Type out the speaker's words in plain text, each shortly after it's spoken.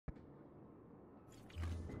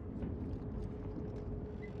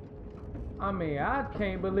I mean, I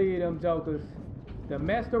can't believe them jokers that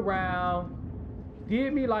messed around,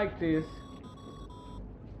 did me like this.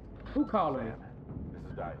 Who calling me? This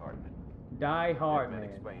is Die Hardman. Die Hardman.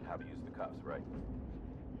 Explain how to use the cuffs, right?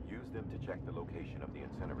 Use them to check the location of the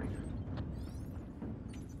incinerator.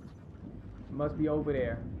 Must be over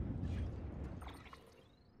there.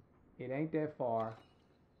 It ain't that far.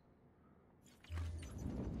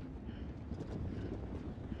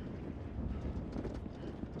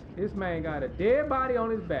 This man got a dead body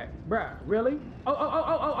on his back. Bruh, really?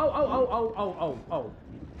 Oh.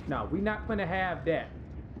 No, we not finna have that.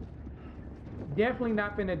 Definitely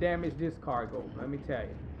not finna damage this cargo, let me tell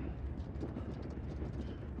you.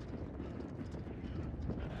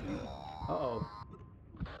 Uh-oh.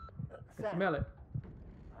 I can smell it.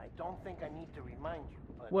 I don't think I need to remind you,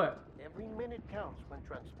 but what? Every minute counts when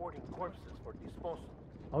transporting corpses for disposal.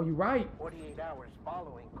 Oh, you're right. 48 hours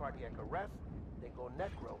following cardiac arrest, they go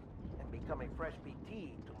necro and become a fresh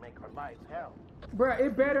BT to make our lives hell. Bruh,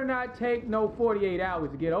 it better not take no 48 hours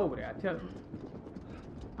to get over there, I tell you.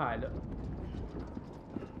 Alright, look.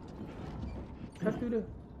 Cut through the...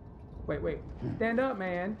 Wait. Stand up,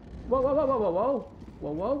 man. Whoa.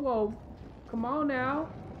 Come on now.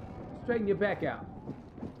 Straighten your back out.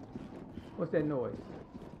 What's that noise?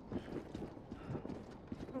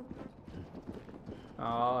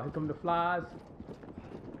 Oh, here come the flies.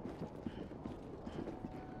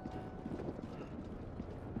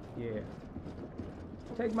 Yeah.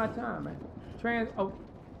 Take my time, man.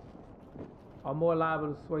 Are more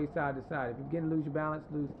liable to sway side to side. If you're getting to lose your balance,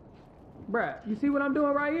 lose. Bruh, you see what I'm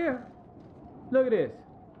doing right here? Look at this.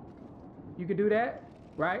 You can do that,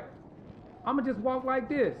 right? I'ma just walk like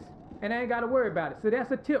this, and I ain't gotta worry about it. So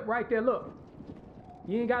that's a tip right there, look.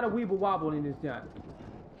 You ain't gotta weeble wobble in this junk.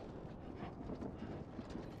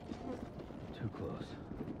 Too close.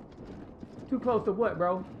 Too close to what,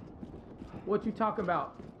 bro? What you talking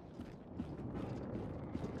about?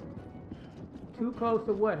 Too close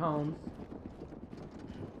to what, Holmes?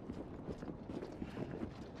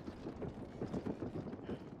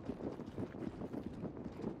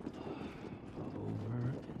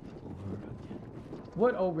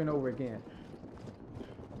 What over and over again?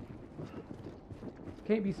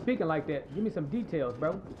 Can't be speaking like that. Give me some details,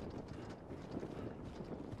 bro.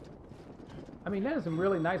 I mean, that is some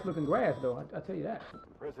really nice looking grass, though. I'll tell you that.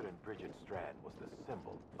 President Bridget Strand was the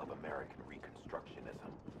symbol of American Reconstructionism.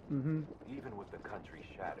 Mm-hmm. Even with the country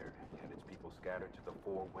shattered and its people scattered to the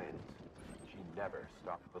four winds, she never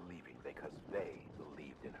stopped believing because they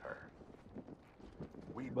believed in her.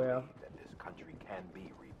 We believe that this country can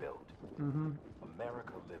be rebuilt. Mm-hmm.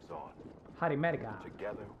 America lives on. Hadimatica.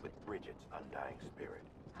 Together with Bridget's undying spirit.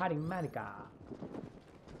 Hadimatica.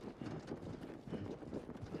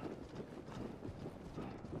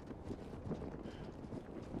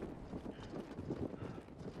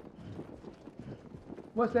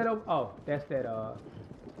 What's that over? Oh, that's that, I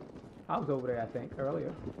was over there, I think,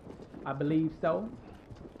 earlier. I believe so.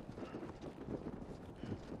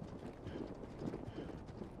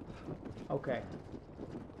 Okay.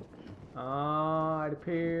 It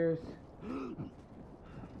appears.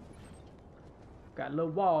 Got a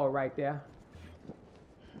little wall right there.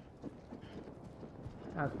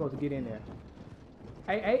 I'm supposed to get in there.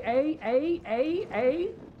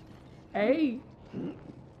 Hey.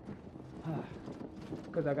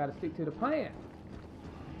 Because I got to stick to the plan.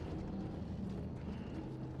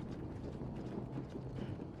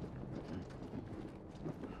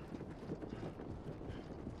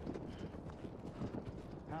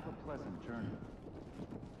 Have a pleasant journey.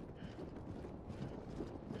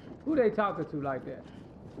 Who they talking to like that?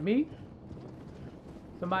 Me?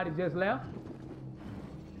 Somebody just left?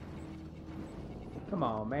 Come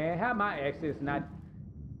on, man. How my access not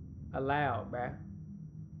allowed, bruh?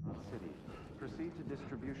 City. Proceed to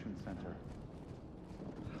distribution center.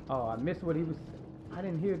 Oh, I missed what he was... I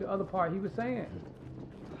didn't hear the other part he was saying.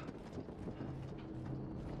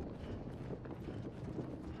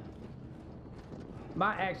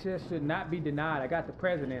 My access should not be denied. I got the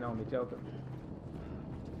president on me, Joker.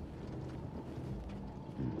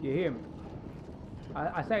 You hear me?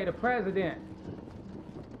 I say the president.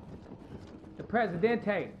 The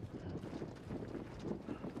presidente.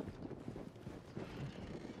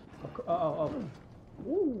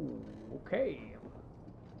 Ooh, okay.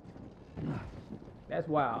 That's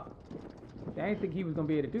wild. I didn't think he was gonna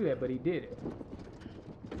be able to do that, but he did it.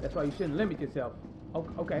 That's why you shouldn't limit yourself.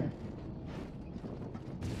 Okay.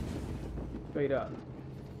 Straight up.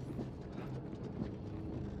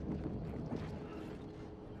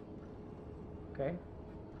 Okay.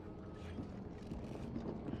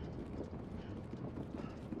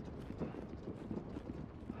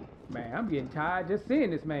 Man. Man, I'm getting tired just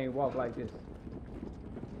seeing this man walk like this.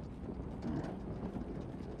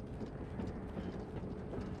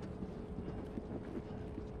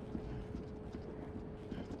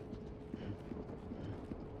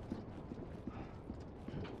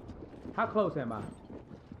 How close am I?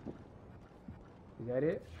 Is that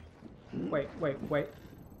it? Wait.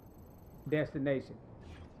 Destination.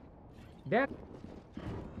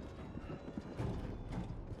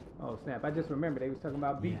 Oh snap, I just remembered they was talking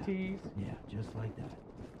about BTs. Yeah, just like that.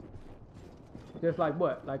 Just like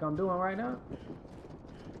what? Like I'm doing right now?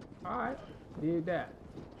 Alright, did that.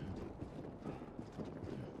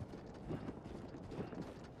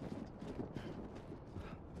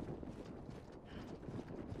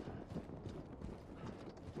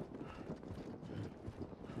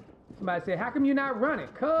 Somebody said, how come you not running?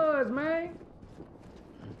 Cuz, man.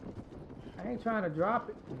 I ain't trying to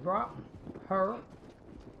drop her.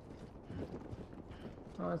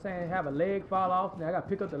 You know what I'm saying? Have a leg fall off. Now I gotta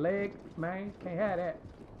pick up the leg. Man, can't have that.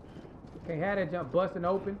 Can't have that jump busting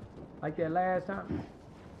open like that last time.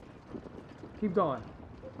 Keep going.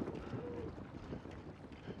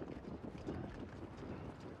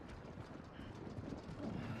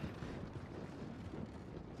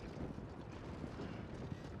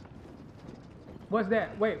 What's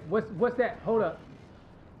that? Wait, what's that? Hold up.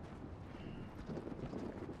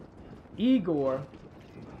 Igor.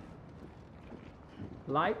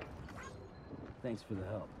 Like. Thanks for the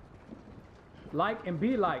help. Like and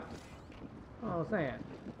be liked. You know what I'm saying?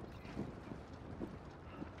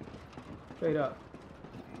 Straight up.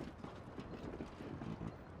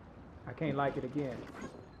 I can't like it again.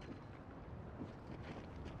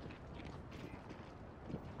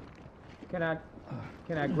 Can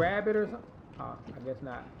I grab it or something? Oh, I guess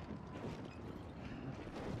not.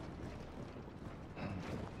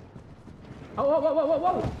 Oh,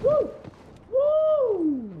 whoa, woo!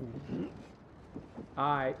 Woo!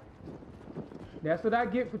 Alright. That's what I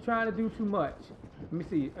get for trying to do too much. Let me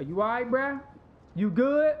see. Are you alright, bruh? You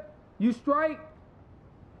good? You straight?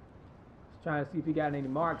 Just trying to see if he got any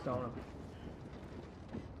marks on him.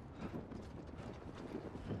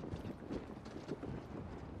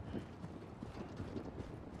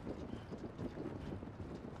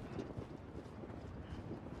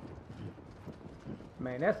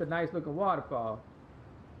 Man, that's a nice looking waterfall.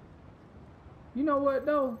 You know what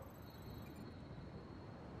though?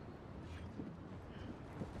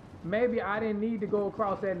 Maybe I didn't need to go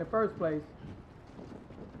across that in the first place.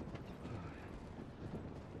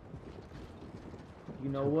 You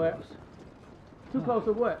know what? Too close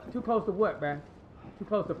to what? Too close to what, man? Too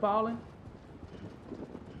close to falling?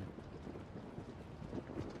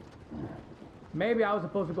 Maybe I was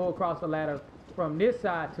supposed to go across the ladder from this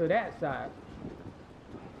side to that side.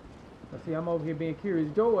 Let's see, I'm over here being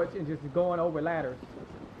Curious George and just going over ladders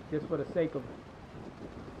just for the sake of...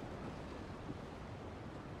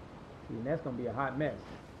 See, and that's going to be a hot mess.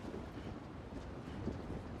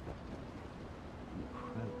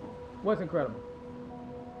 Incredible. What's incredible?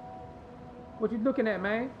 What you looking at,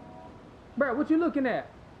 man? Bruh, what you looking at?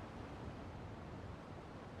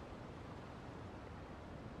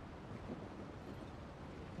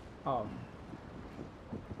 Oh.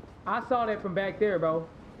 I saw that from back there, bro.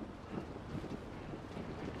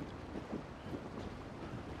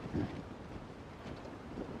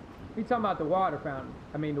 He talking about the water fountain.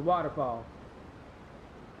 I mean the waterfall.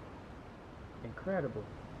 Incredible.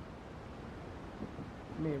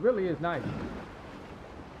 I mean, it really is nice.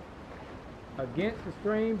 Against the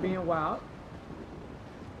stream being wild.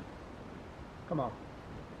 Come on.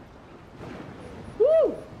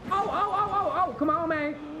 Woo! Oh, come on,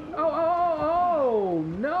 man. Oh,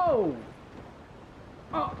 no.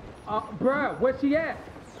 Oh, bruh, where's she at?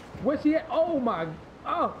 Where's she at? Oh, my.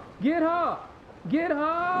 Oh, get her. Get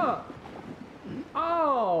her.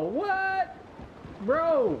 Oh, what?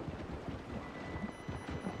 Bro.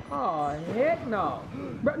 Oh, heck no.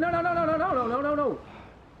 Bro, no.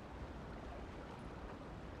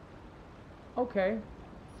 Okay.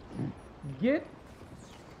 Get.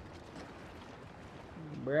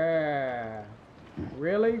 Bruh.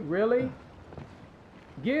 Really? Really?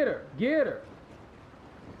 Get her. Get her.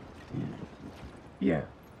 Yeah.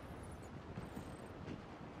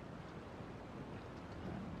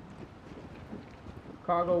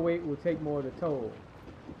 Cargo weight will take more of the toll.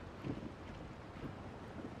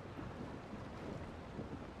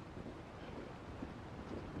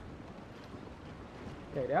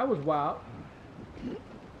 Okay, that was wild.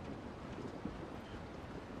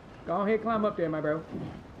 Go ahead, climb up there, my bro.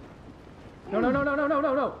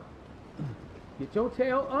 No. Get your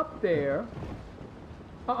tail up there.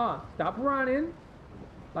 Stop running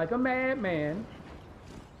like a madman.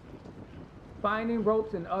 Finding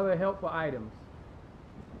ropes and other helpful items.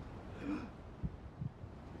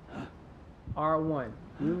 R1.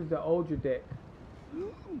 Use the Ultra deck.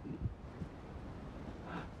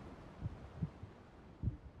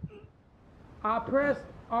 I pressed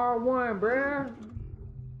R1, bruh.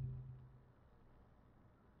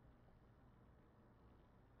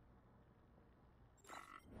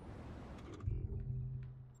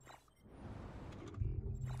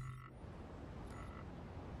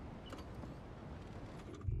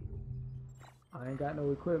 I ain't got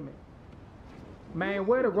no equipment. Man,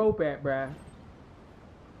 where the rope at, bruh?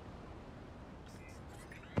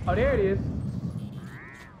 Oh, there it is.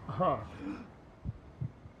 Huh.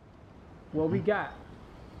 What we got?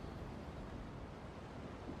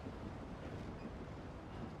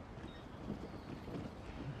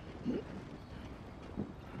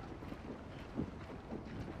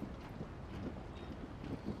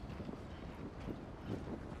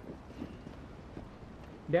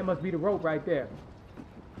 That must be the rope right there.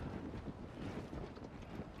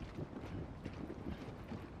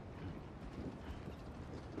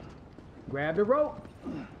 Grab the rope.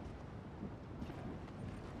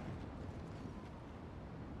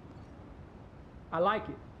 I like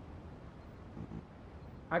it.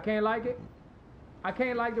 I can't like it. I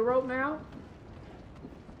can't like the rope now.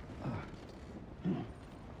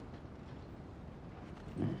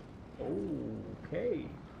 Okay.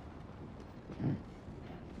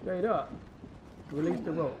 Straight up. Release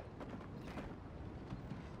the rope.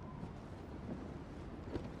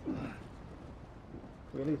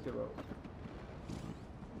 Release the rope.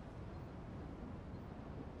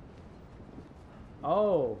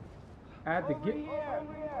 Oh. I have to get...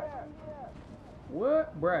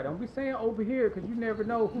 What? Bruh, don't be saying over here, because you never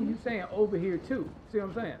know who you saying over here to. See what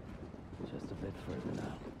I'm saying? Just a bit further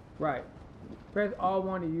now. Right. Press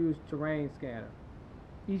R1 to use terrain scanner.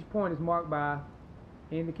 Each point is marked by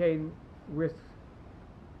indicating risk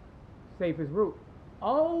safest route.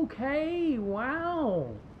 Okay,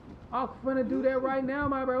 wow. I'm finna do that right now,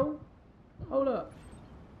 my bro. Hold up.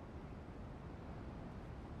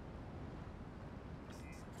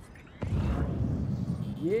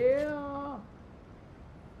 Yeah.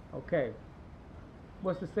 Okay.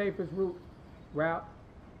 What's the safest route?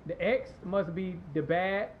 The X must be the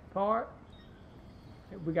bad part.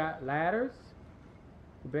 We got ladders.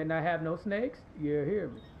 We better not have no snakes. You hear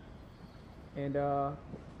me? And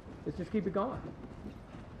let's just keep it going.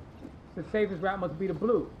 So the safest route must be the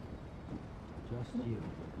blue. Just you,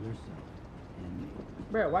 yourself, and me.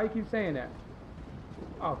 Bro, why you keep saying that?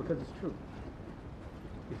 Oh, because it's true.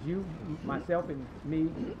 It's you, myself, and me.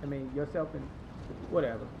 I mean, yourself and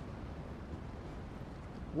whatever.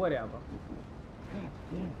 Whatever.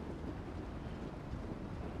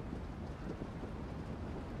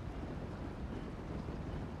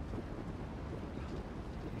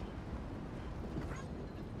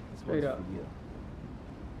 Straight up.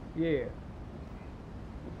 Yeah.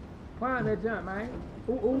 Climb that jump, man.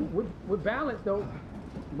 Ooh, with balance though.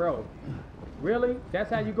 Bro, really? That's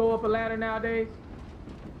how you go up a ladder nowadays?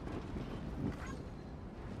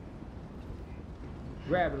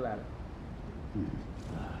 Grab the ladder.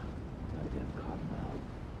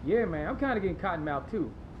 Yeah, man, I'm kind of getting cotton mouth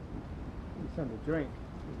too. Need something to drink.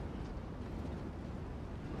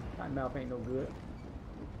 Cotton mouth ain't no good.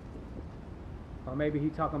 Or maybe he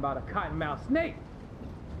talking about a cotton mouth snake.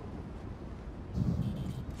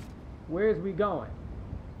 Where's we going?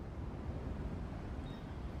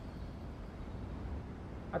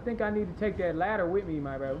 I think I need to take that ladder with me,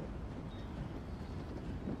 my bro.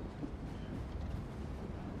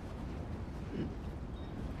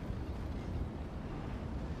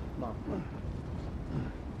 Come on.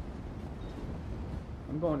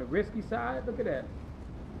 I'm going the risky side. Look at that.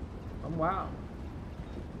 I'm wild.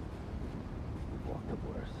 Walked up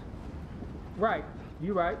worse. Right.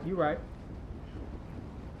 You right. You right.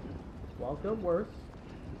 Walked up worse.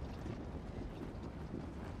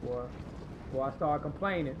 Before I start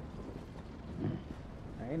complaining.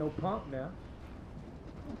 I ain't no punk now.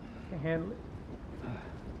 Can handle it.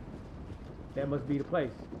 That must be the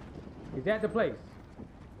place. Is that the place?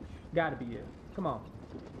 Gotta be it. Come on.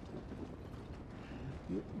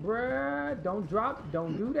 Bruh, don't drop.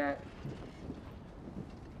 Don't do that.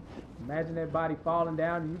 Imagine that body falling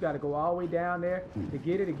down and you gotta go all the way down there to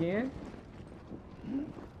get it again.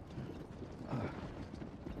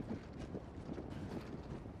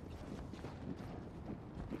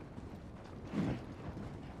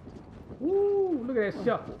 Woo, look at that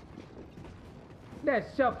shuffle. That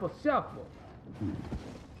shuffle.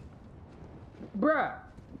 Bruh,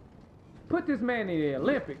 put this man in the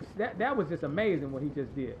Olympics. That was just amazing what he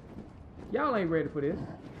just did. Y'all ain't ready for this.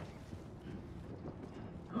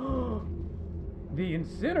 The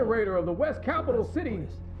incinerator of the West Capital City.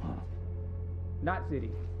 Huh. Not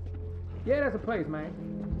city. Yeah, that's a place, man.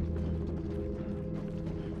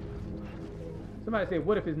 Somebody said,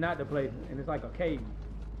 what if it's not the place and it's like a cave?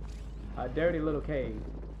 A dirty little cave.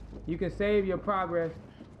 You can save your progress.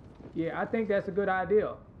 Yeah, I think that's a good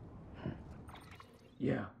idea.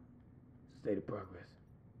 Yeah. State of progress.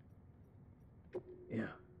 Yeah.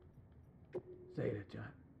 Say that, John.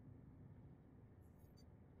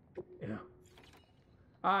 Yeah.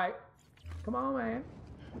 Alright. Come on, man.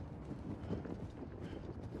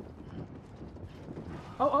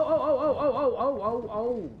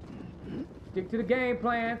 Oh. Stick to the game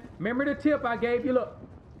plan. Remember the tip I gave you, look.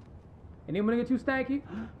 Anyone get too stanky?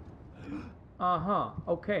 Uh-huh.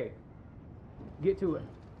 Okay. Get to it.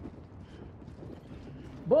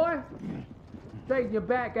 Boy, straighten your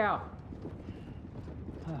back out.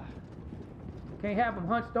 Can't have him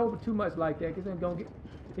hunched over too much like that, because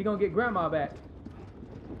he's gonna get grandma back.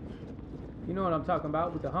 You know what I'm talking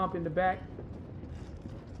about, with the hump in the back.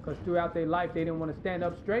 Because throughout their life, they didn't want to stand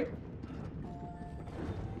up straight.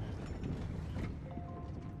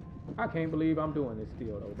 I can't believe I'm doing this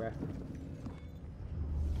still, though, bruh.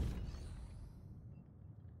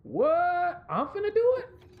 What? I'm finna do it?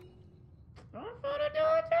 I'm finna do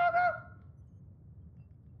it, Jugger.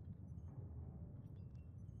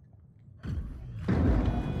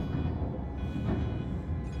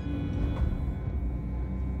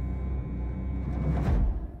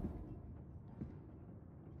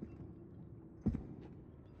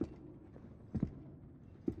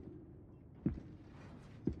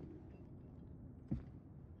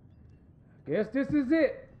 Guess this is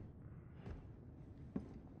it.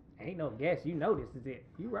 Ain't no guess, you know this is it.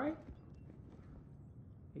 You right?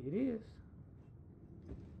 It is.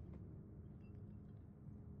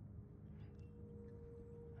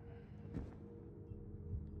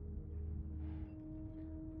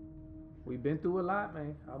 We've been through a lot,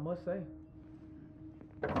 man, I must say.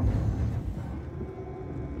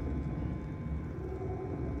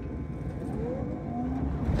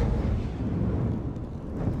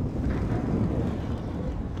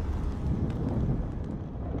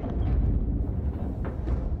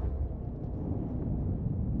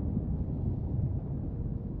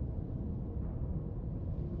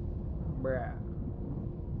 Bruh.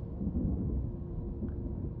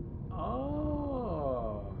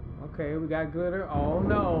 Oh, okay, we got glitter. Oh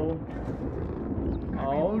no.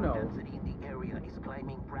 Oh no. Density in the area is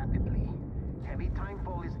climbing rapidly. Heavy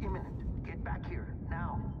timefall is imminent. Get back here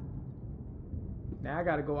now. Now I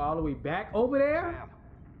gotta go all the way back over there? Sam,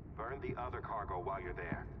 burn the other cargo while you're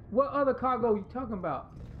there. What other cargo you talking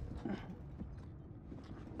about?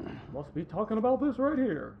 Must be talking about this right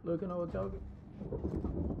here. Looking over talking.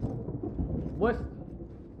 What's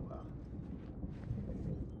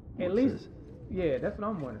at least this? Yeah, that's what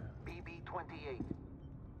I'm wondering. BB-28.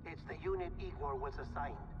 It's the unit Igor was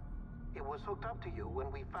assigned. It was hooked up to you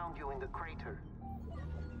when we found you in the crater.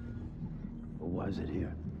 But why is it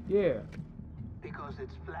here? Yeah. Because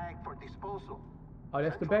it's flagged for disposal. Oh,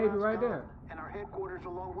 that's the Central baby Lab's right gone, there. And our headquarters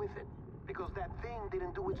along with it. Because that thing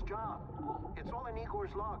didn't do its job. It's all in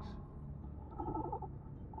Igor's logs.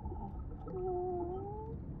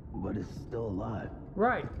 But it's still alive.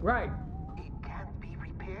 Right. It can't be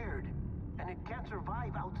repaired. And it can't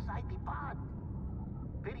survive outside the pod.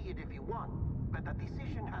 Pity it if you want. But the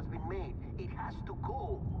decision has been made. It has to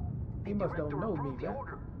go. He must don't know me, approved the man.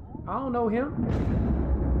 order. I don't know him.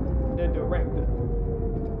 The director.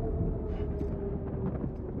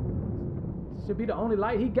 Should be the only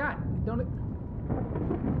light he got. Don't it?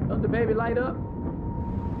 Don't the baby light up?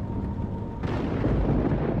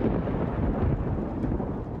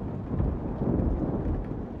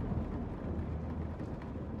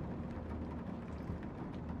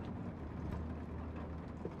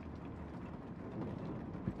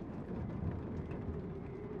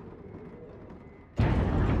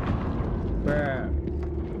 Bruh.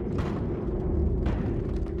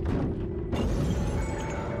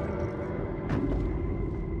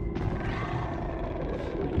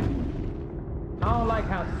 I don't like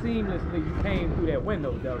how seamlessly you came through that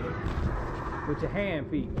window, Douglas, with your hand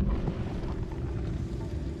feet.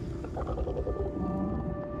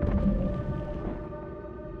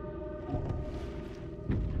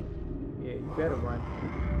 Yeah, you better run.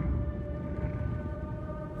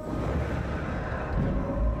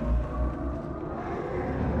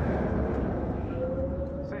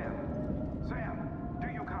 Sam, do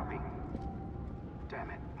you copy? Damn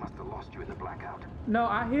it, must have lost you in the blackout. No,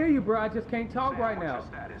 I hear you, bro. I just can't talk Sam, right what's now. your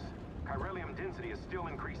status? Chiralium density is still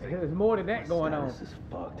increasing. There's more than that going on. This is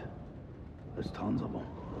fucked. There's tons of them.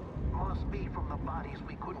 must be from the bodies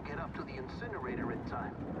we couldn't get up to the incinerator in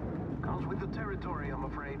time. Comes with the territory, I'm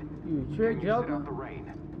afraid. You trick Can you sit joker? out the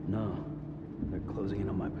rain? No. They're closing in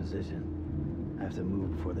on my position. I have to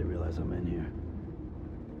move before they realize I'm in here.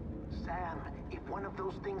 Sam, if one of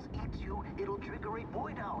those things eats you, it'll trigger a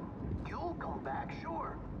void out. You'll come back,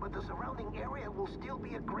 sure, but the surrounding area will still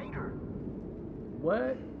be a crater.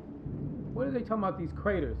 What? What are they talking about, these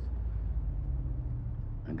craters?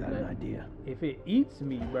 I got an idea. If it eats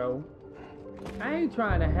me, bro, I ain't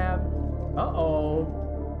trying to have... Uh-oh.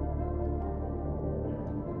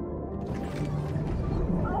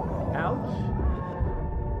 Ouch.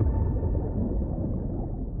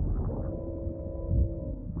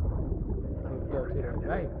 Let's go to the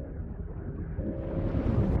right.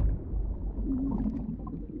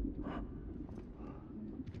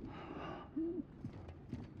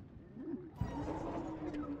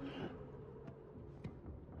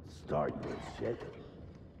 Start, you shit.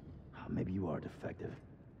 Maybe you are defective.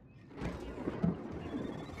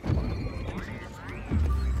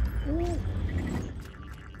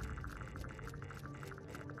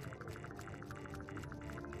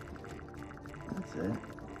 That's it.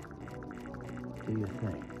 Do your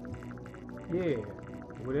thing. Yeah.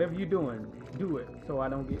 Whatever you're doing, do it so I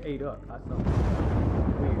don't get ate up by something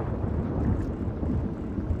weird.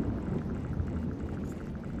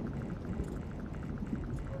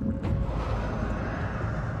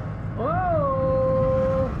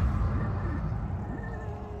 Oh!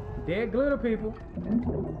 Dead glitter people.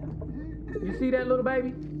 You see that little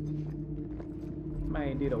baby?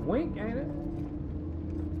 Man, did a wink, ain't it?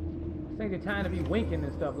 This ain't the time to be winking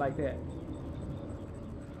and stuff like that.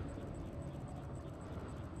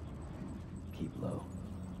 Keep low.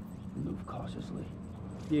 Move cautiously.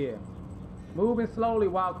 Yeah. Moving slowly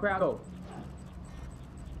while crowd go.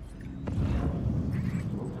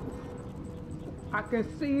 I can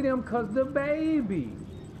see them cause the baby.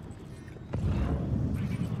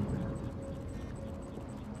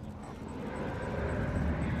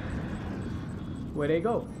 Where they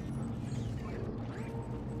go?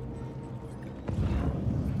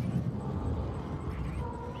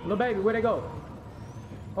 Little baby, where they go?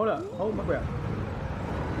 Hold up, hold my breath.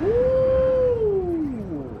 Woo!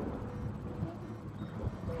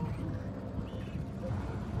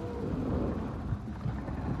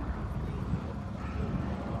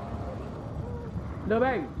 Little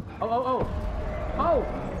baby. Oh, oh, oh. Oh,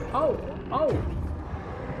 oh, oh.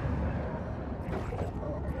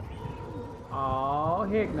 Oh,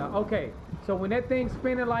 heck no. Okay, so when that thing's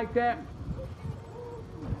spinning like that,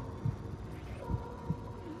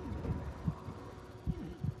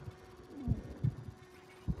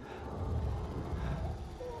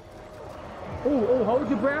 ooh, hold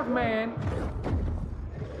your breath, man.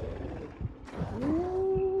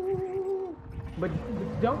 Ooh. But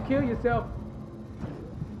don't kill yourself.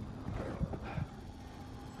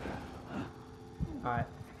 Alright.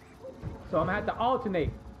 So I'm gonna have to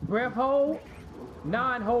alternate. Breath hold,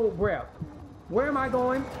 non-hold breath. Where am I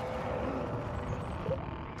going?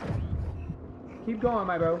 Keep going,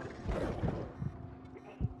 my bro.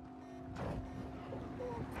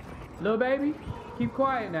 Little baby, keep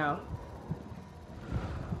quiet now.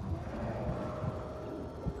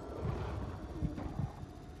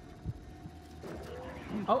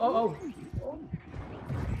 Oh, oh, oh.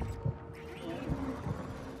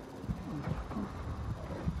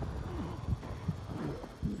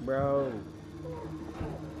 Bro.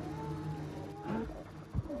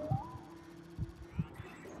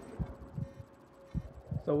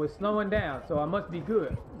 So it's slowing down, so I must be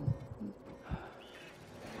good.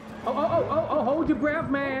 Oh, oh, oh, oh, oh, hold your breath,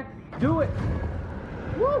 man. Do it.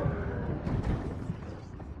 Woo.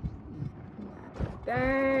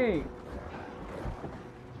 Dang.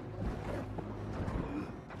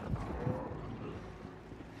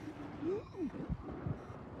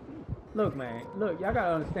 Look, man, look, y'all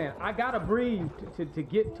gotta understand. I gotta breathe to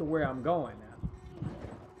get to where I'm going now.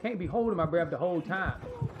 Can't be holding my breath the whole time.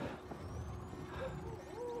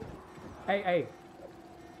 Hey, hey.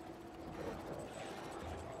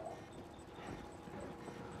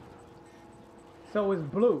 So it's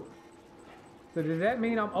blue. So does that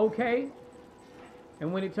mean I'm okay?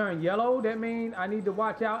 And when it turns yellow, that means I need to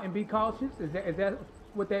watch out and be cautious? Is that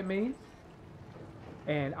what that means?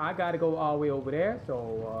 And I gotta go all the way over there,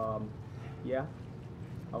 so yeah.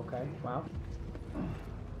 Okay, wow.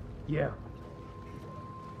 Yeah.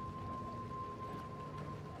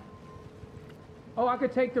 Oh, I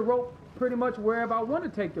could take the rope pretty much wherever I want to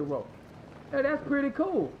take the rope. Yeah, that's pretty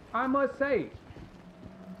cool, I must say.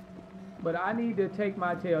 But I need to take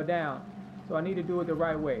my tail down, so I need to do it the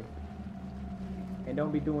right way. And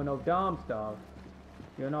don't be doing no dumb stuff.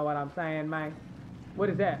 You know what I'm saying, man? What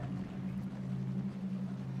is that?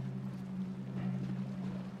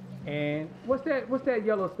 And what's that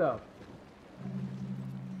yellow stuff?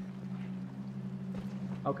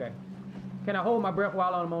 Okay. Can I hold my breath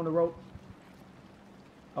while I'm on the rope?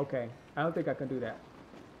 Okay. I don't think I can do that.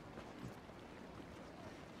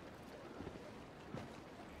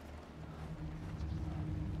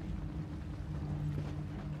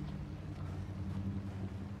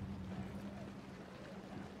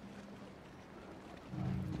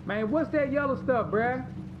 Man, what's that yellow stuff, bruh?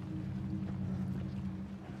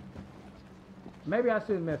 Maybe I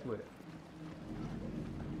shouldn't mess with it.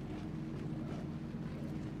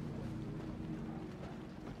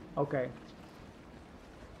 Okay.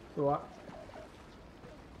 So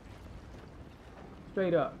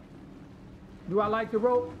straight up. Do I like the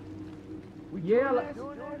rope? Yeah.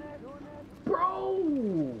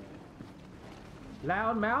 Bro!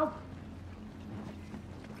 Loud mouth?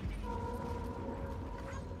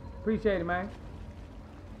 Appreciate it, man.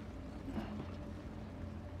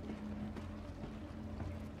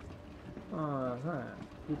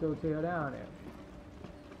 Get your tail down there.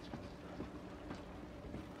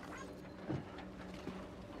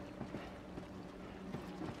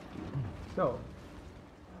 So,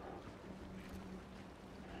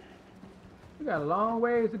 we got a long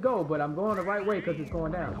ways to go, but I'm going the right way because it's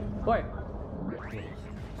going down. But,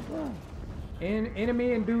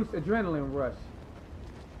 enemy-induced adrenaline rush.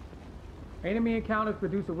 Enemy encounters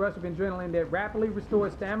produce a rush of adrenaline that rapidly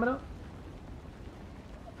restores stamina.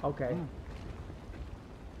 Okay.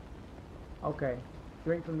 Okay.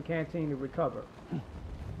 Drink from the canteen to recover.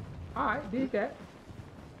 Alright, did that.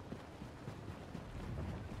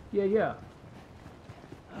 Yeah.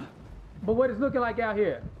 But what it's looking like out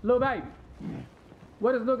here? Little baby.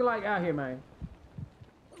 What it's looking like out here, man?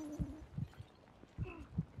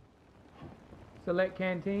 Select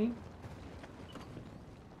canteen.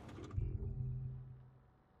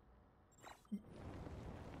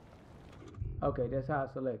 Okay, that's how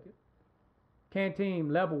I select it.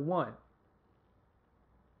 Canteen level 1.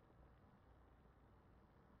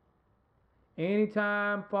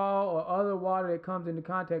 Anytime fall or other water that comes into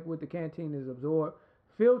contact with the canteen is absorbed,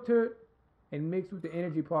 filtered, and mixed with the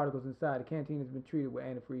energy particles inside. The canteen has been treated with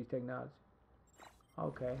antifreeze technology.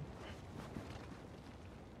 Okay.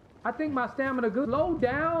 I think my stamina good. Slow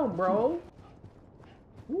down, bro.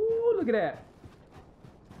 Woo, look at that.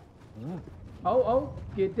 Oh,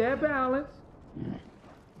 get that balance.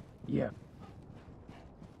 Yeah.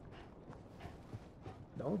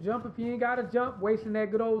 Don't jump if you ain't gotta jump, wasting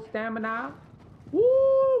that good old stamina.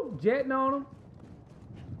 Woo! Jetting on them.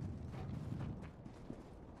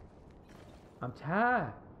 I'm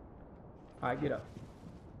tired. Alright, get up.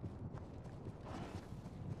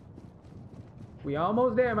 We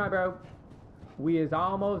almost there, my bro. We is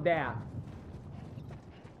almost there.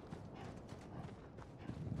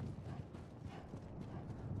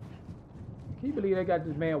 Can you believe they got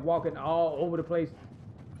this man walking all over the place?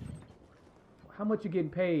 How much you getting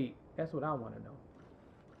paid? That's what I want to know.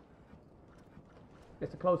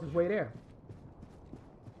 That's the closest way there.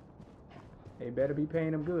 They better be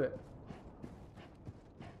paying him good.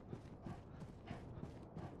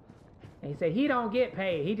 And he say he don't get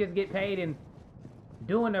paid. He just get paid in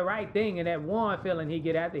doing the right thing, and that one feeling he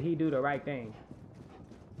get after he do the right thing.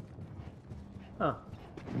 Huh.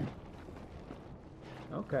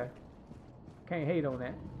 Okay. Can't hate on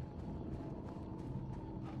that.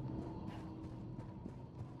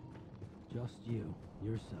 Just you,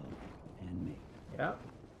 yourself, and me. Yep.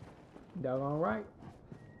 Doggone right.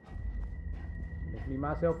 It's me,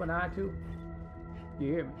 myself, and I too. You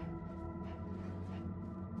hear me?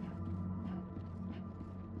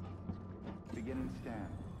 Beginning scan.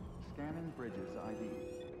 Scanning Bridges ID.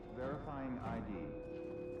 Verifying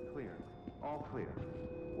ID. Clear. All clear.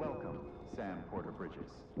 Welcome, Sam Porter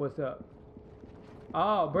Bridges. What's up?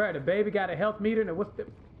 Oh, bruh, the baby got a health meter. And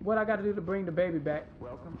what I got to do to bring the baby back?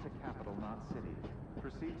 Welcome to Capital Knot City.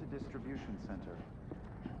 Proceed to Distribution Center.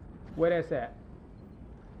 Where that's at?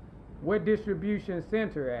 Where distribution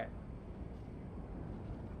center at?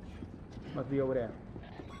 Must be over there.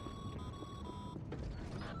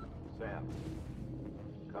 Sam,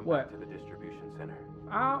 come What? back to the distribution center.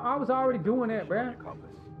 I was already doing that, Show bruh. your compass.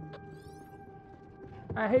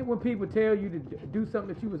 I hate when people tell you to do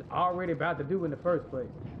something that you was already about to do in the first place.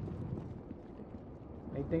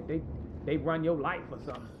 They think they run your life or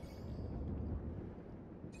something.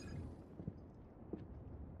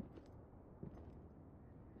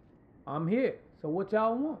 I'm here. So what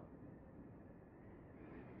y'all want?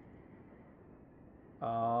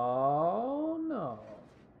 Oh no.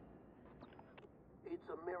 It's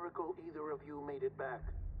a miracle. miracle either of you made it back.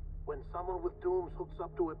 When someone with dooms hooks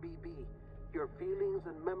up to a BB, your feelings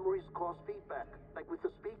and memories cause feedback, like with the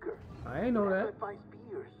speaker. I ain't know that. It amplifies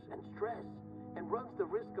fears and stress, and runs the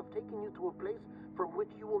risk of taking you to a place from which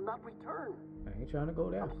you will not return. I ain't trying to go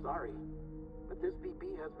there. I'm sorry, but this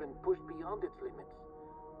BB has been pushed beyond its limits.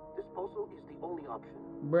 Disposal is the only option.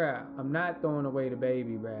 Bruh, I'm not throwing away the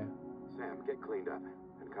baby, bruh. Sam, get cleaned up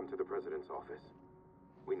and come to the president's office.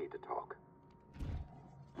 We need to talk.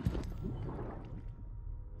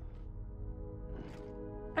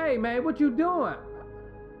 Hey, man, what you doing?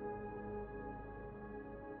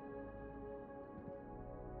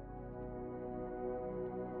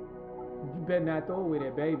 You better not throw away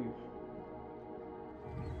that baby.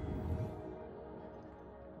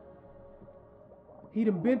 He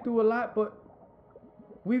done been through a lot, but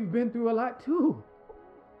we've been through a lot too.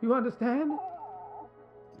 You understand?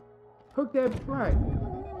 Hook that right.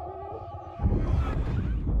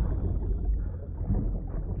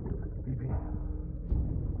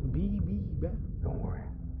 BB, bruh. Don't worry.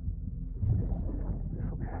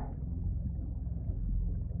 It's okay.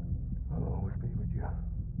 I'll always be with you.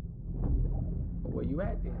 Where you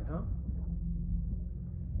at then, huh?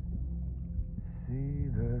 See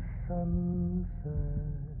the sunset,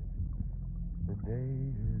 the day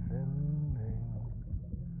is ending.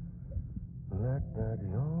 Let that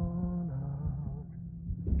yawn out.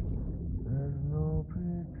 There's no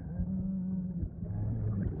pretending.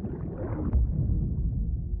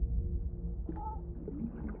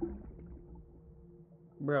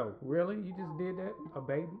 Bro, really? You just did that? A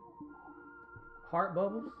baby? Heart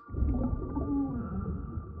bubbles?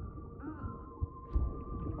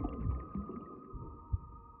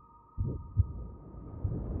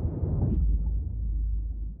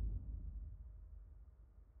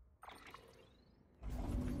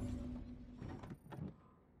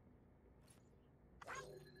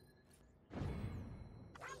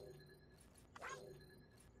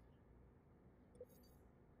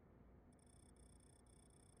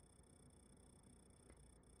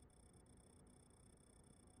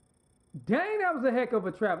 Dang, that was a heck of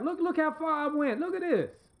a trap. Look how far I went. Look at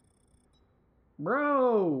this.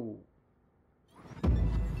 Bro.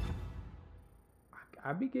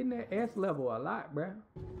 I be getting that S level a lot, bro.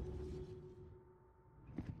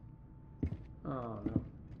 Oh, no.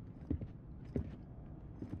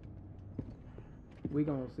 We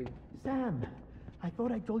gonna see. Sam, I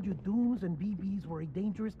thought I told you dooms and BBs were a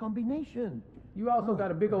dangerous combination. You also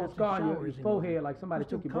got a big old perhaps scar the on your shower is in forehead order. like somebody You're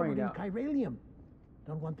took your still brain covered out. in chiralium.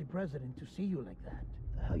 Don't want the president to see you like that.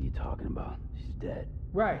 The hell you talking about? She's dead.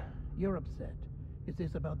 Right. You're upset. Is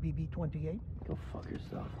this about BB-28? Go fuck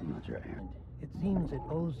yourself. Not your errand. It seems it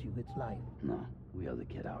owes you its life. No, we owe the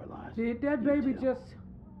kid our lives. Did that You baby too. just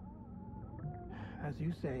As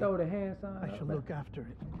you say, throw the hand sign I up shall there? look after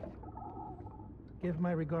it. Give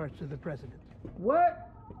my regards to the president. What?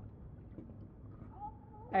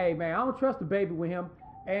 Hey, man, I don't trust the baby with him.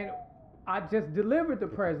 And I just delivered the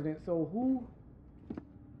president, so who?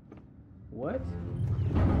 What?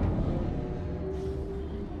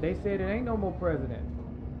 They said it ain't no more president.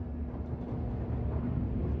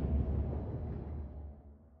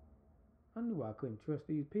 I knew I couldn't trust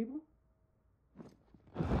these people.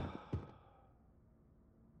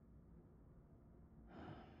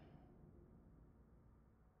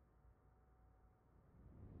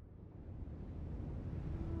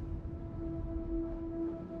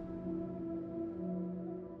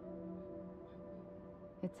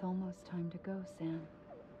 It's almost time to go, Sam.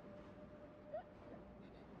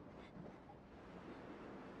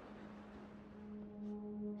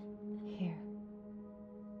 Here.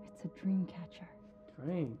 It's a dream catcher.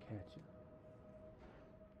 Dream catcher.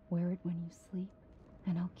 Wear it when you sleep,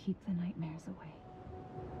 and I'll keep the nightmares away.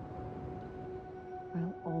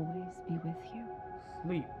 I'll always be with you.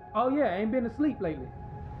 Sleep. Oh yeah, I ain't been asleep lately.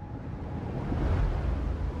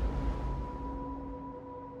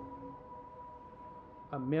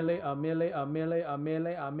 A milli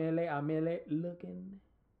looking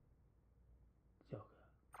Joker.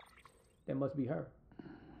 That must be her.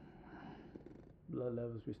 Blood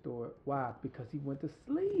levels restored. Why? Because he went to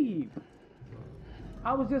sleep.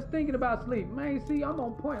 I was just thinking about sleep. Man, see, I'm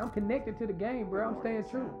on point. I'm connected to the game, bro. I'm staying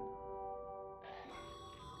true.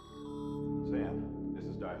 Sam, this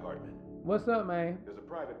is Di Hardman. What's up, man? There's a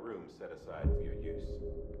private room set aside for your use.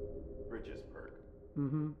 Bridges perk.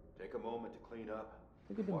 Mm-hmm. Take a moment to clean up.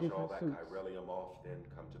 Look at the Wash all different that suits. chiralium off, then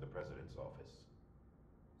come to the president's office.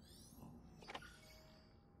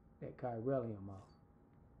 That chiralium off.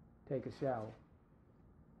 Take a shower.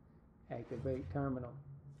 Activate terminal.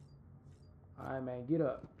 Alright, man, get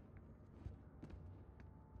up.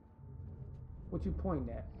 What you pointing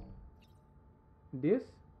at? This?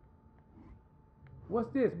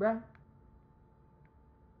 What's this, bruh?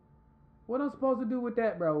 What I'm supposed to do with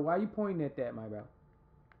that, bro? Why you pointing at that, my bro?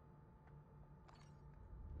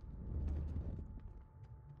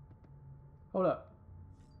 Hold up.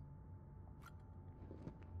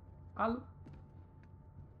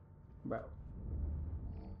 Bro.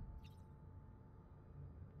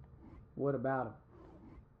 What about him?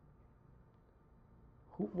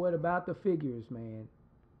 What about the figures, man?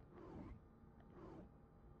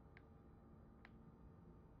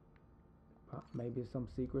 Maybe it's some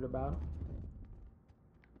secret about him.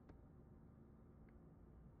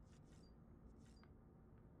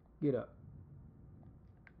 Get up.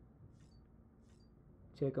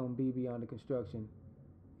 Check on BB under construction.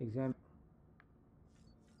 Examine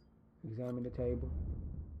the table.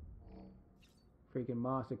 Freaking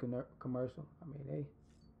monster commercial. I mean, hey,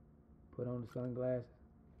 put on the sunglasses.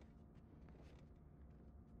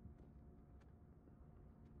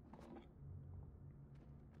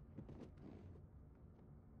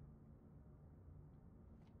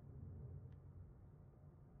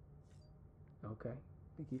 Okay, I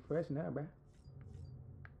think he's fresh now, bruh.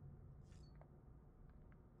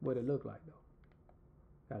 What it look like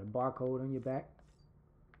though? Got a barcode on your back.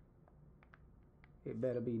 It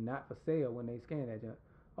better be not for sale when they scan that junk.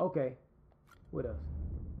 Okay, what else?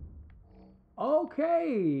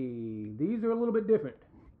 Okay, these are a little bit different.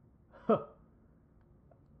 All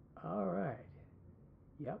right.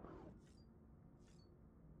 Yep.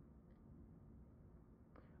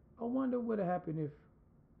 I wonder what would happen if.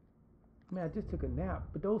 Man, I just took a nap,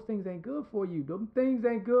 but those things ain't good for you. Those things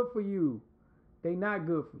ain't good for you. They not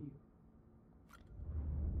good for you.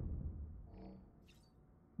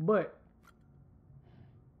 But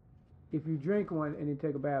if you drink one and then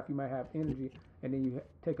take a bath, you might have energy, and then you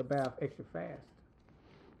take a bath extra fast.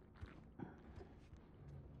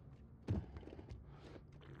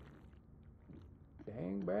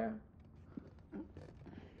 Dang, bruh.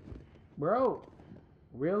 Bro,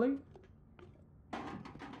 really?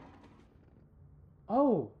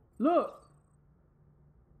 Oh, look.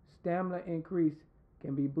 Stamina increase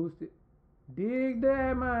can be boosted. Dig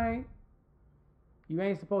that, man. You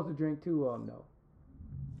ain't supposed to drink two of them, though.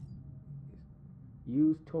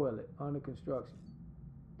 Use toilet under construction.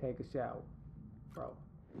 Take a shower. Bro,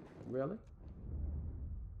 really?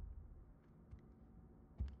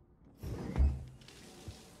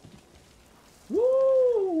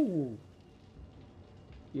 Woo!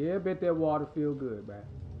 Yeah, I bet that water feel good, bruh.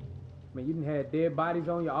 I mean, you done had dead bodies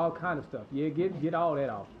on you, all kind of stuff. Yeah, get all that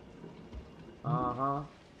off. Uh-huh.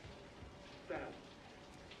 Sam,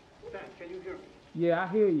 can you hear me? Yeah, I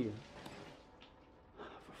hear you.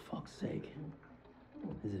 For fuck's sake.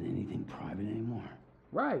 Isn't anything private anymore?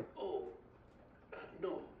 Right. Oh,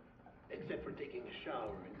 no. Except for taking a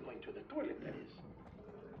shower and going to the toilet, that is.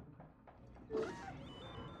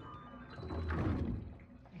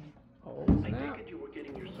 Oh, I snap. take it you were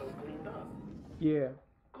getting yourself cleaned up. Yeah.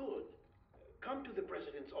 Good. Come to the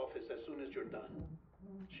president's office as soon as you're done.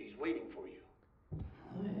 She's waiting for you.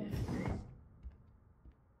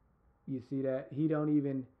 You see that? He don't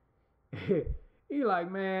even... he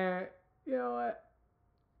like, man, you know what?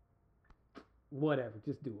 Whatever,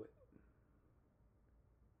 just do it.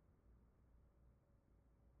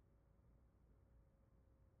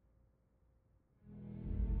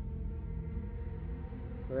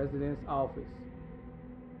 President's office.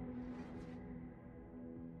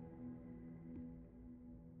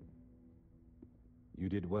 You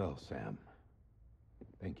did well, Sam.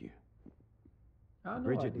 Thank you. I know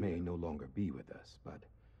Bridget I may did. no longer be with us, but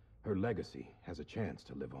her legacy has a chance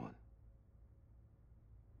to live on.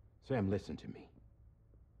 Sam, listen to me.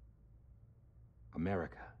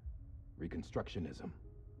 America, Reconstructionism,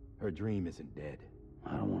 her dream isn't dead.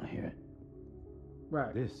 I don't want to hear it.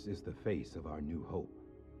 Right. This is the face of our new hope.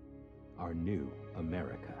 Our new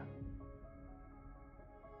America.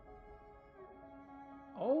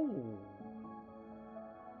 Oh.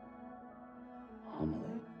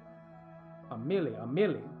 Amelie.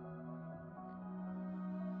 Amelie.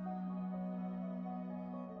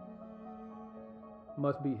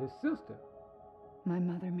 Must be his sister. My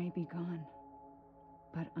mother may be gone,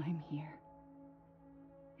 but I'm here.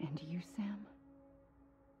 And you, Sam?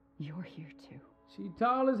 You're here too. She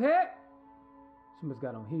tall as heck. She must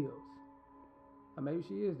got on heels. Or maybe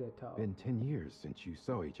she is that tall. Been 10 years since you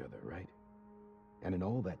saw each other, right? And in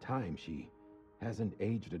all that time, she hasn't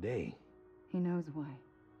aged a day. He knows why.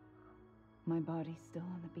 My body's still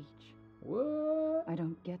on the beach. What? I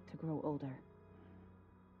don't get to grow older.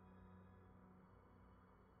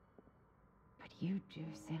 But you do,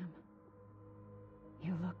 Sam.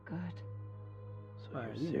 You look good. So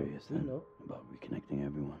Alright, you're serious you then know. about reconnecting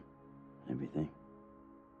everyone, everything?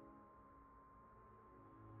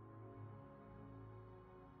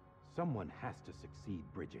 Someone has to succeed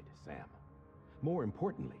Bridget, Sam. More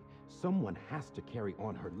importantly, someone has to carry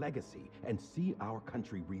on her legacy and see our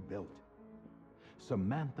country rebuilt.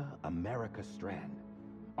 Samantha America Strand,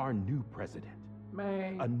 our new president.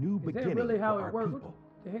 Man, A new is that beginning really how for it our works? people,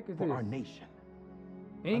 What the heck is for this? our nation.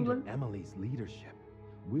 England? Under Emily's leadership,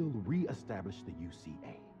 we'll re-establish the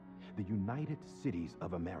UCA, the United Cities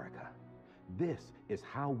of America. This is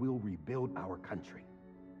how we'll rebuild our country.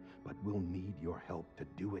 But we'll need your help to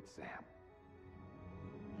do it, Sam.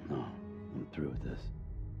 No, I'm through with this.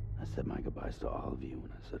 I said my goodbyes to all of you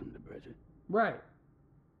when I said them to Bridget. Right.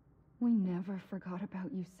 We never forgot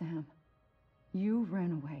about you, Sam. You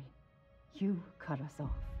ran away. You cut us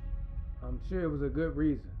off. I'm sure it was a good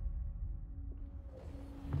reason.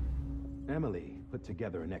 Emily put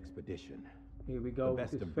together an expedition Here we go. The with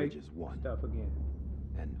best this of fake bridges won. stuff again.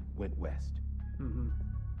 and went west. Mm-hmm.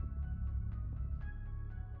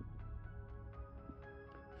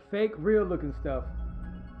 Fake, real looking stuff.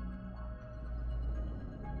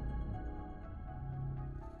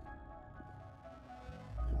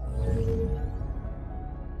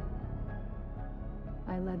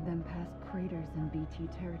 I led them past craters in BT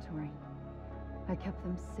territory. I kept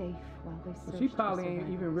them safe while they So searched she for probably ain't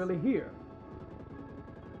even survivors. really here.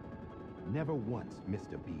 Never once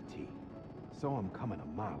missed a BT. Saw him coming a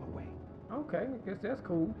mile away. Okay, I guess that's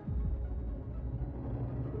cool.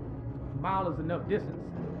 A mile is enough distance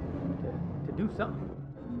to do something.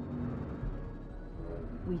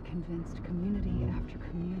 We convinced community after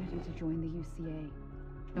community to join the UCA,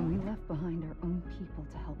 and we left behind our own people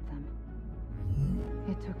to help them.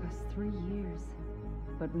 It took us 3 years,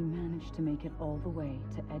 but we managed to make it all the way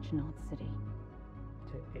to Edgenot City.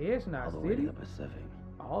 To Edgenot All the way to City? the Pacific.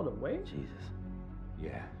 All the way? Jesus.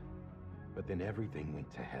 Yeah, but then everything went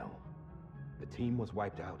to hell. The team was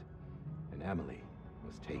wiped out, and Emily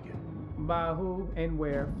was taken. By who and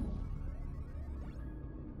where?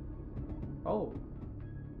 Oh,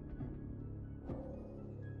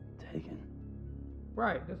 Taken.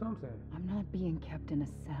 right, that's what I'm saying. I'm not being kept in a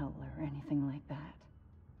cell or anything like that.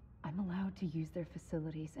 I'm allowed to use their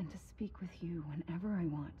facilities and to speak with you whenever I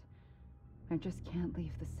want. I just can't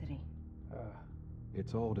leave the city.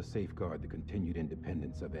 It's all to safeguard the continued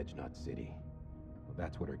independence of Edgenot City. Well,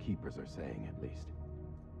 that's what our keepers are saying, at least.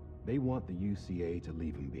 They want the UCA to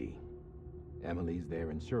leave them be. Emily's their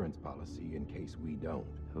insurance policy in case we don't.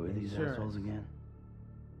 Who are these Insurance. assholes again?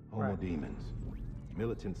 Homo Right. Demons.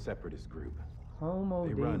 Militant separatist group. Homo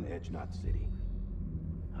They demon. run Edgenot City.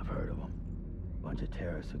 I've heard of them. Bunch of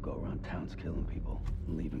terrorists who go around towns killing people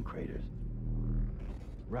and leaving craters.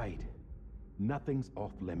 Right. Nothing's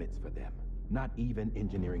off limits for them. Not even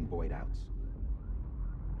engineering void outs.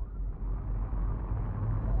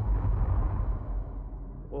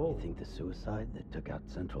 Whoa. You think the suicide that took out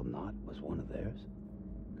Central Knot was one of theirs?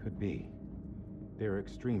 Could be. There are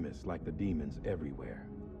extremists like the demons everywhere,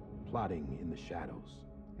 plotting in the shadows.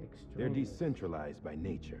 They're Extreme. decentralized by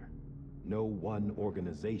nature. No one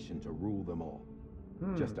organization to rule them all.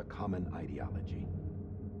 Just a common ideology.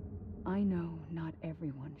 I know not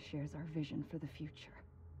everyone shares our vision for the future.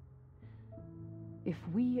 If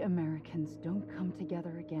we Americans don't come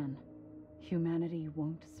together again, humanity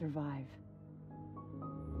won't survive.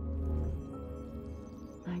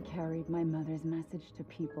 I carried my mother's message to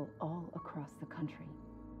people all across the country.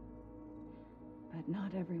 But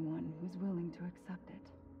not everyone was willing to accept it.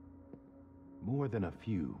 More than a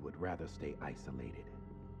few would rather stay isolated.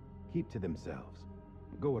 Keep to themselves.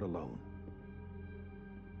 Go it alone.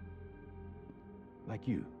 Like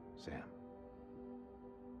you, Sam.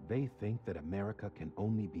 They think that America can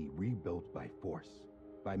only be rebuilt by force,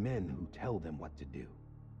 by men who tell them what to do,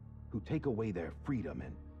 who take away their freedom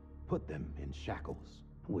and put them in shackles.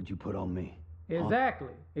 What'd you put on me? Huh?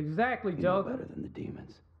 Exactly. Exactly, You know Joker. better than the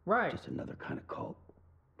demons. Right. Just another kind of cult.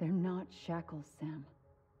 They're not shackles, Sam.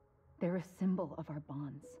 They're a symbol of our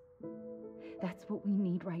bonds. That's what we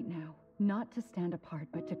need right now. Not to stand apart,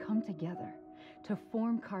 but to come together, to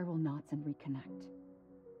form chiral knots and reconnect.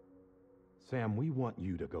 Sam, we want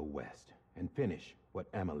you to go west and finish what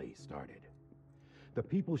Emily started. The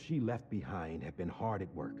people she left behind have been hard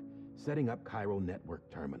at work, setting up chiral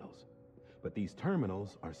network terminals. But these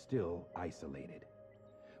terminals are still isolated.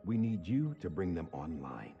 We need you to bring them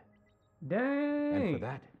online. Dang. And for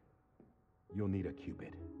that, you'll need a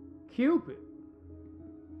Cupid. Cupid.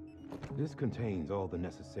 This contains all the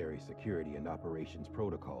necessary security and operations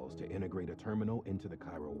protocols to integrate a terminal into the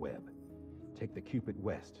chiral web. Take the Cupid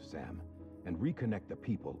west, Sam, and reconnect the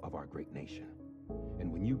people of our great nation.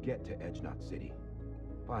 And when you get to Edgenot City,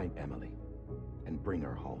 find Emily and bring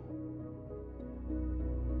her home.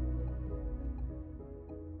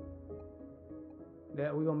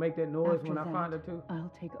 That we gonna make that noise After when I that, find her too?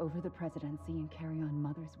 I'll take over the presidency and carry on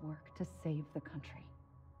Mother's work to save the country.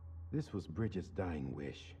 This was Bridget's dying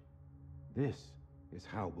wish. This is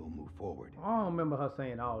how we'll move forward. I don't remember her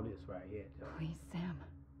saying all this right yet. Please, Sam.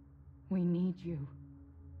 We need you.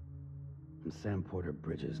 I'm Sam Porter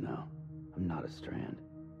Bridges now. I'm not a Strand.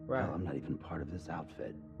 Right. Hell, I'm not even part of this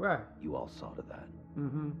outfit. Right. You all saw to that.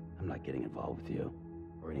 Mm-hmm. I'm not getting involved with you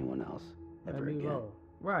or anyone else ever Let me again. roll.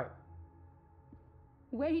 Right.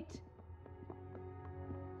 Wait!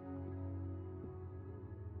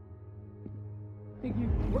 Think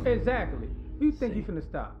you exactly? You think you See? finna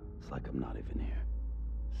stop? It's like I'm not even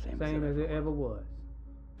here. Same as it ever was.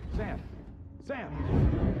 Sam! Sam!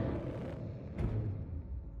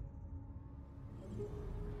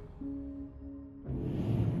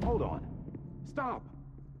 Hold on. Stop!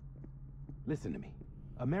 Listen to me.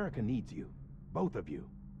 America needs you. Both of you.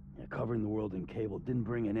 Yeah, covering the world in cable didn't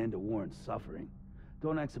bring an end to war and suffering.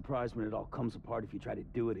 Don't act surprised when it all comes apart if you try to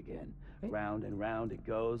do it again. Round and round it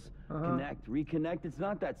goes. Connect, reconnect. It's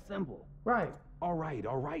not that simple. Right. All right,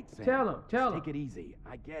 Sam. Tell him, tell him. Take it easy.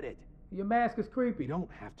 I get it. Your mask is creepy. You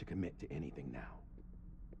don't have to commit to anything now.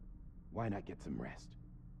 Why not get some rest?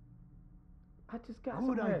 I just got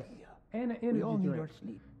Good some rest. idea. And an energy We all need drink. our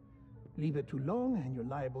sleep. Leave it too long and you're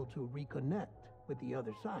liable to reconnect with the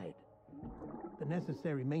other side. The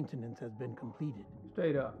necessary maintenance has been completed.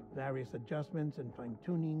 Straight up. Various adjustments and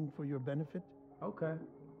fine-tuning for your benefit. Okay.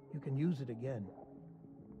 You can use it again.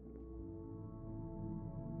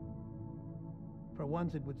 For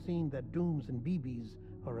once, it would seem that Dooms and BBs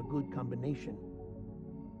are a good combination.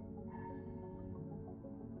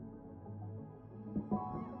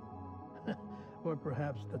 Or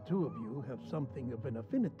perhaps the two of you have something of an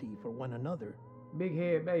affinity for one another. Big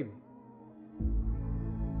head, baby.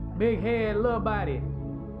 Big head, little body.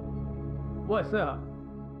 What's up?